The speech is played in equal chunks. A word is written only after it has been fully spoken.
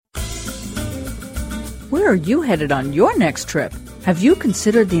Where are you headed on your next trip? Have you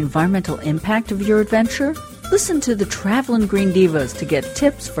considered the environmental impact of your adventure? Listen to the Travelin' Green Divas to get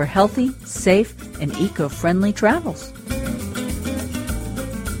tips for healthy, safe, and eco-friendly travels.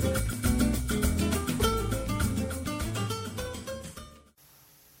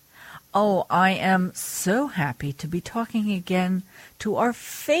 Oh, I am so happy to be talking again to our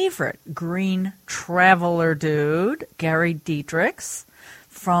favorite green traveler dude, Gary Dietrichs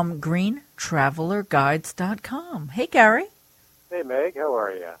from greentravelerguides.com. Hey, Gary. Hey, Meg. How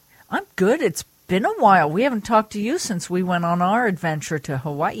are you? I'm good. It's been a while. We haven't talked to you since we went on our adventure to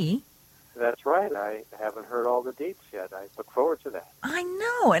Hawaii. That's right. I haven't heard all the deets yet. I look forward to that. I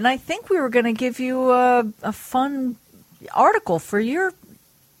know, and I think we were going to give you a fun article for your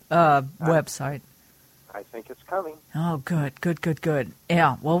website. I think it's coming. Oh, good.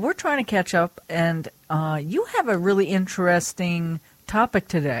 Yeah, well, we're trying to catch up, and you have a really interesting topic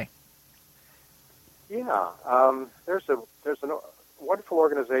today. Yeah, there's a wonderful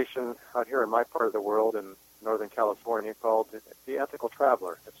organization out here in my part of the world in Northern California called the Ethical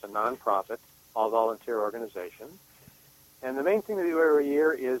Traveler. It's a nonprofit, all-volunteer organization. And the main thing they do every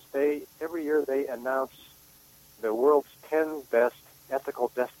year is every year they announce the world's 10 best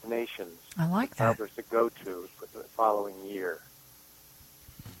ethical destinations I like that. travelers to go to for the following year.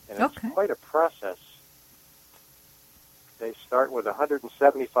 And it's Okay. quite a process. They start with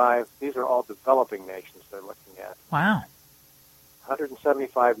 175. These are all developing nations they're looking at. Wow.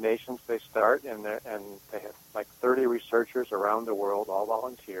 175 nations they start, and they have like 30 researchers around the world, all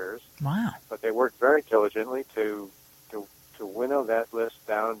volunteers. Wow. But they work very diligently to winnow that list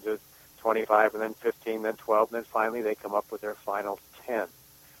down to 25, and then 15, then 12, and then finally they come up with their final 10.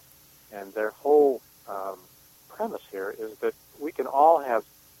 And their whole premise here is that we can all have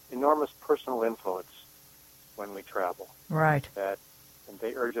enormous personal influence when we travel. Right. And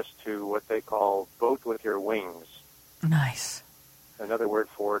they urge us to what they call vote with your wings. Nice. Another word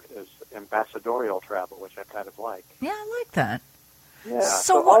for it is ambassadorial travel, which I kind of like. Yeah, I like that. Yeah.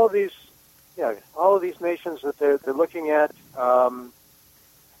 So all of these nations that they're looking at,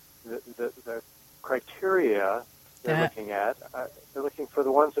 the criteria they're looking at, they're looking for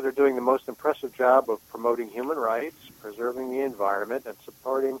the ones that are doing the most impressive job of promoting human rights, preserving the environment, and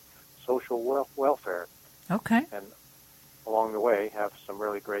supporting social welfare. Okay. And along the way, have some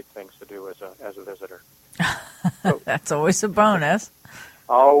really great things to do as a visitor. So, that's always a bonus.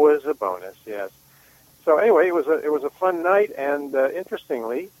 Always a bonus, yes. So anyway, it was a fun night, and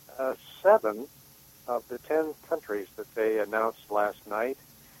interestingly, 7 of the 10 countries that they announced last night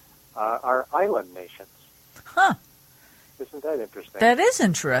are island nations. Huh. Isn't that interesting? That is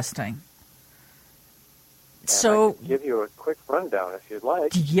interesting. And So, I can give you a quick rundown if you'd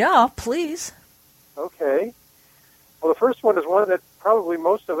like. yeah, please. Okay. Well, the first one is one that probably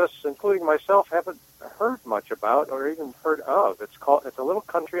most of us, including myself, haven't heard much about or even heard of. It's a little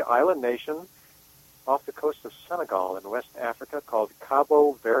country island nation off the coast of Senegal in West Africa called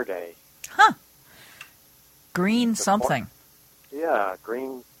Cabo Verde. Huh. Green something. Yeah,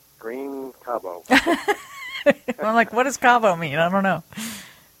 green Cabo. I'm like, what does Cabo mean? I don't know.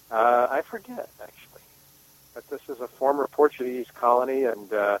 I forget, actually. But this is a former Portuguese colony, and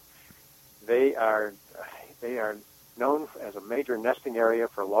they are known as a major nesting area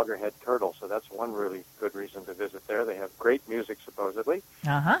for loggerhead turtles, so that's one really good reason to visit there. They have great music, supposedly,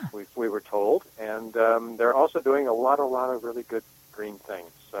 we were told, and they're also doing a lot of really good green things,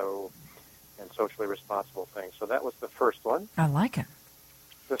 and socially responsible things. So that was the first one. I like it.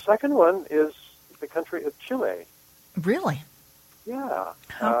 The second one is the country of Chile. Really? Yeah.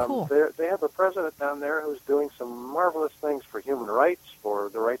 How cool. They have a president down there who's doing some marvelous things for human rights, for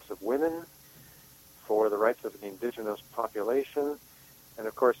the rights of women, for the rights of the indigenous population. And,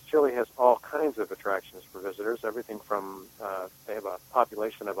 of course, Chile has all kinds of attractions for visitors, everything from they have a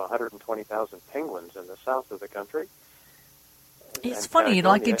population of 120,000 penguins in the south of the country. It's funny,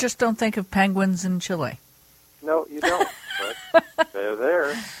 you just don't think of penguins in Chile. No, you don't, but they're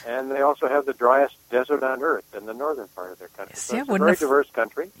there. And they also have the driest desert on Earth in the northern part of their country. So it's a very diverse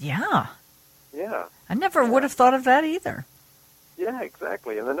country. Yeah. Yeah. I never would have thought of that either. Yeah,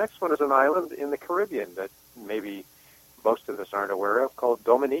 exactly. And the next one is an island in the Caribbean that maybe most of us aren't aware of called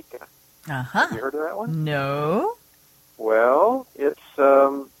Dominica. Have you heard of that one? No. Well, it's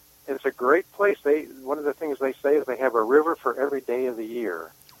a great place. One of the things they say is they have a river for every day of the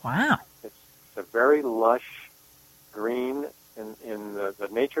year. Wow. It's a very lush green in the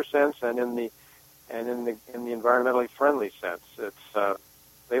nature sense and in the environmentally friendly sense. It's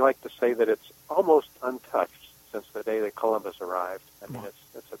they like to say that it's almost untouched since the day that Columbus arrived. I mean,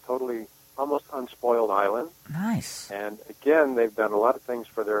 it's a totally almost unspoiled island. Nice. And again, they've done a lot of things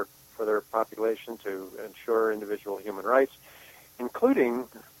for their for their population to ensure individual human rights, including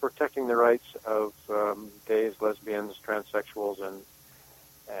protecting the rights of gays, lesbians, transsexuals, and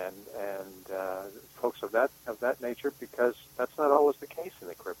folks of that nature, because that's not always the case in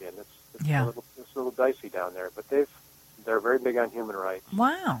the Caribbean. It's a little dicey down there, but they're very big on human rights.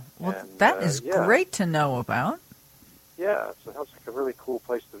 Wow, well, that is great to know about. Yeah, it sounds like a really cool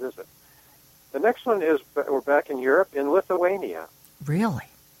place to visit. The next one is, we're back in Europe, in Lithuania. Really?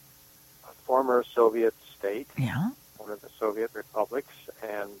 A former Soviet state. Yeah. One of the Soviet republics,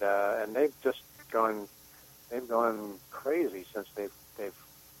 and they've just gone crazy since they've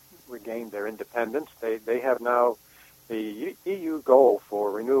regained their independence. They have now, the EU goal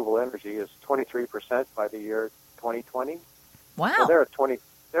for renewable energy is 23% by the year 2020. Wow. So they're at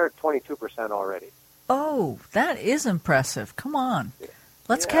 22% already. Oh, that is impressive. Come on.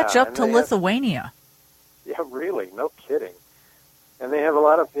 Let's catch up to Lithuania. Yeah, really, no kidding. And they have a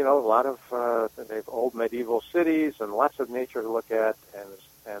lot of they have old medieval cities and lots of nature to look at,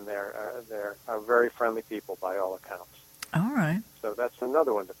 and they're very friendly people by all accounts. All right. So that's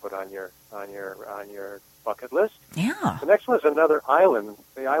another one to put on your bucket list. Yeah. The next one is another island,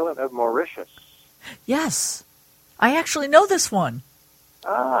 the island of Mauritius. Yes, I actually know this one.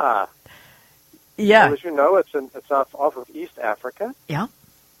 Ah. Yeah. Well, as you know, it's off of East Africa. Yeah.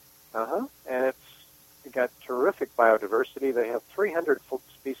 And it's got terrific biodiversity. They have 300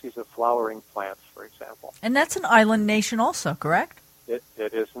 species of flowering plants, for example. And that's an island nation also, correct? It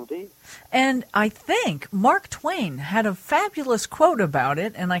is indeed. And I think Mark Twain had a fabulous quote about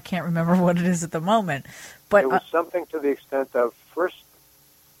it, and I can't remember what it is at the moment. But it was something to the extent of, first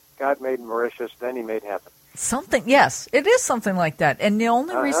God made Mauritius, then he made heaven. Something, yes, it is something like that. And the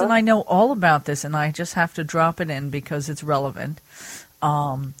only reason I know all about this, and I just have to drop it in because it's relevant,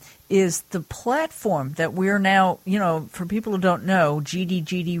 is the platform that we're now, for people who don't know,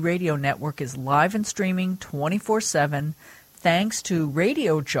 GDGD Radio Network is live and streaming 24/7, thanks to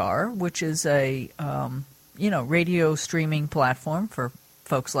Radio Jar, which is a, radio streaming platform for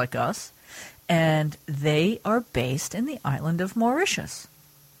folks like us. And they are based in the island of Mauritius.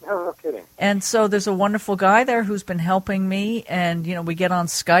 No kidding. And so there's a wonderful guy there who's been helping me, and, we get on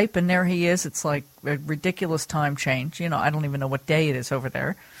Skype, and there he is. It's like a ridiculous time change. I don't even know what day it is over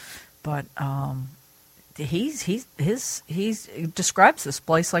there. But he describes this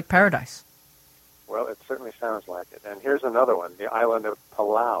place like paradise. Well, it certainly sounds like it. And here's another one, the island of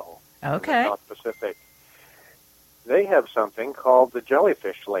Palau. Okay. In the South Pacific. They have something called the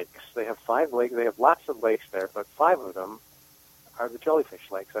Jellyfish Lakes. They have 5 lakes. They have lots of lakes there, but 5 of them are the Jellyfish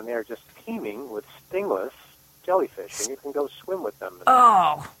Lakes, and they are just teeming with stingless jellyfish, and you can go swim with them.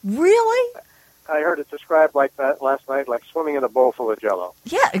 Oh, really? I heard it described like that last night, like swimming in a bowl full of Jell-O.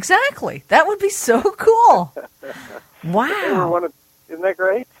 Yeah, exactly. That would be so cool. Wow. Isn't that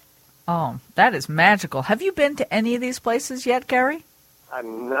great? Oh, that is magical. Have you been to any of these places yet, Gary?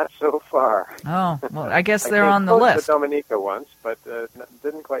 Not so far. Oh, well, I guess they're on the list. I came close to Dominica once, but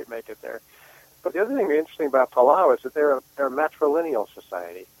didn't quite make it there. But the other thing interesting about Palau is that they're a matrilineal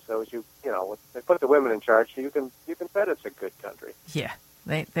society. So as they put the women in charge, so you can bet it's a good country. Yeah,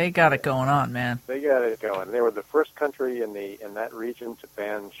 they got it going on, man. They got it going. They were the first country in that region to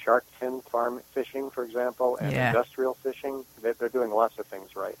ban shark fin farm fishing, for example, and industrial fishing. They're doing lots of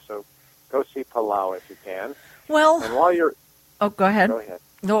things right. So go see Palau if you can. Well, and while you're go ahead. Go ahead.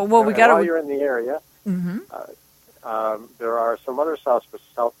 No, well, while you're in the area. Mm-hmm. There are some other South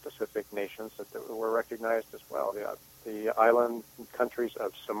Pacific nations that were recognized as well. The island countries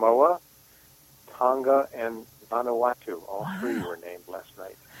of Samoa, Tonga, and Vanuatu. All 3 were named last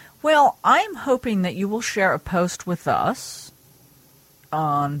night. Well, I'm hoping that you will share a post with us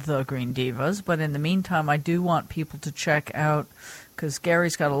on the Green Divas, but in the meantime, I do want people to check out, because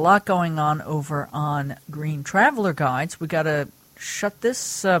Gary's got a lot going on over on Green Traveler Guides. We got to shut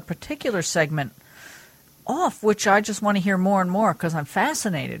this particular segment off, which I just want to hear more and more because I'm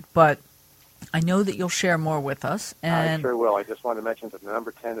fascinated. But I know that you'll share more with us. And I sure will. I just want to mention that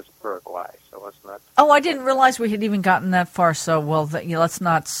number 10 is Uruguay, so let's not... Oh, I didn't realize we had even gotten that far, so, let's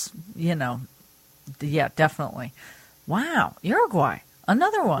not, definitely. Wow, Uruguay,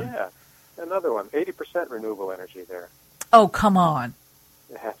 another one. Yeah, another one. 80% renewable energy there. Oh, come on.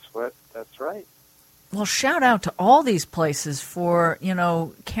 That's right. Well, shout out to all these places for,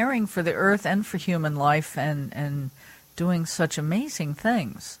 caring for the earth and for human life and doing such amazing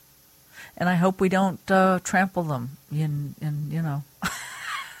things. And I hope we don't trample them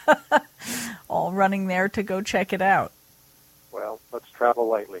all running there to go check it out. Well, let's travel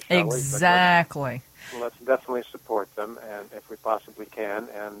lightly, shall we? Exactly. Let's definitely support them, and if we possibly can,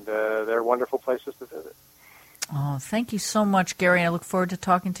 and they're wonderful places to visit. Oh, thank you so much, Gary. I look forward to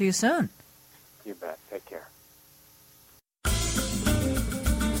talking to you soon. You bet. Take care.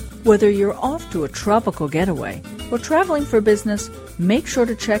 Whether you're off to a tropical getaway or traveling for business, make sure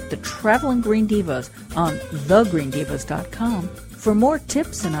to check the Travelin' Green Divas on thegreendivas.com for more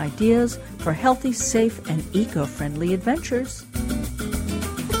tips and ideas for healthy, safe, and eco-friendly adventures.